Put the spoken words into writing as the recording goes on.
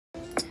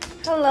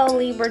Hello,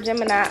 Libra,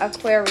 Gemini,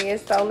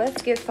 Aquarius. So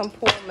let's get some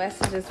poor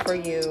messages for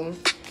you.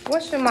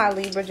 What should my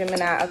Libra,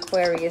 Gemini,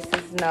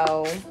 Aquariuses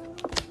know?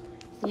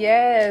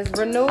 Yes,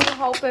 renewed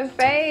hope and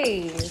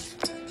faith.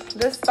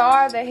 The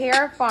Star, the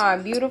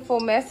Hierophant, beautiful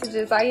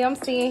messages. I am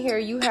seeing here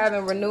you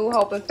having renewed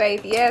hope and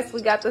faith. Yes,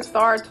 we got the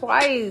Star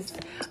twice.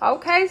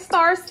 Okay,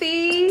 Star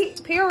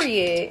Seed,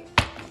 period.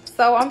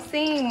 So I'm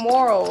seeing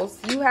morals.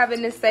 You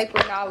having this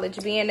sacred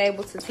knowledge, being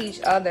able to teach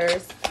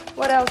others.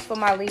 What else for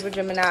my Libra,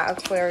 Gemini,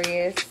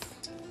 Aquarius?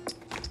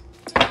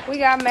 We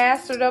got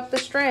mastered up the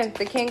strength,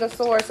 the King of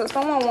Swords. So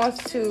someone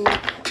wants to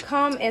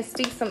come and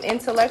speak some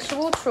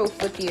intellectual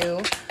truth with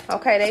you.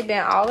 Okay, they've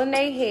been all in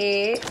their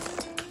head.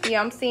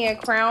 Yeah, I'm seeing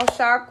crown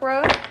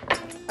chakra,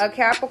 a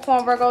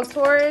Capricorn, Virgo,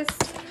 Taurus,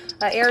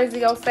 Aries,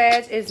 Leo,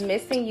 Sag is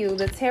missing you.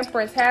 The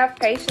Temperance, have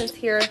patience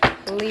here,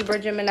 Libra,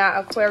 Gemini,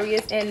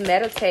 Aquarius, and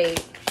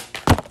meditate.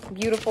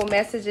 Beautiful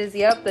messages.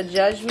 Yep, the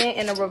Judgment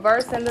in the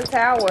reverse and the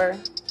Tower.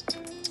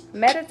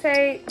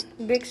 Meditate.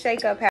 Big shake up.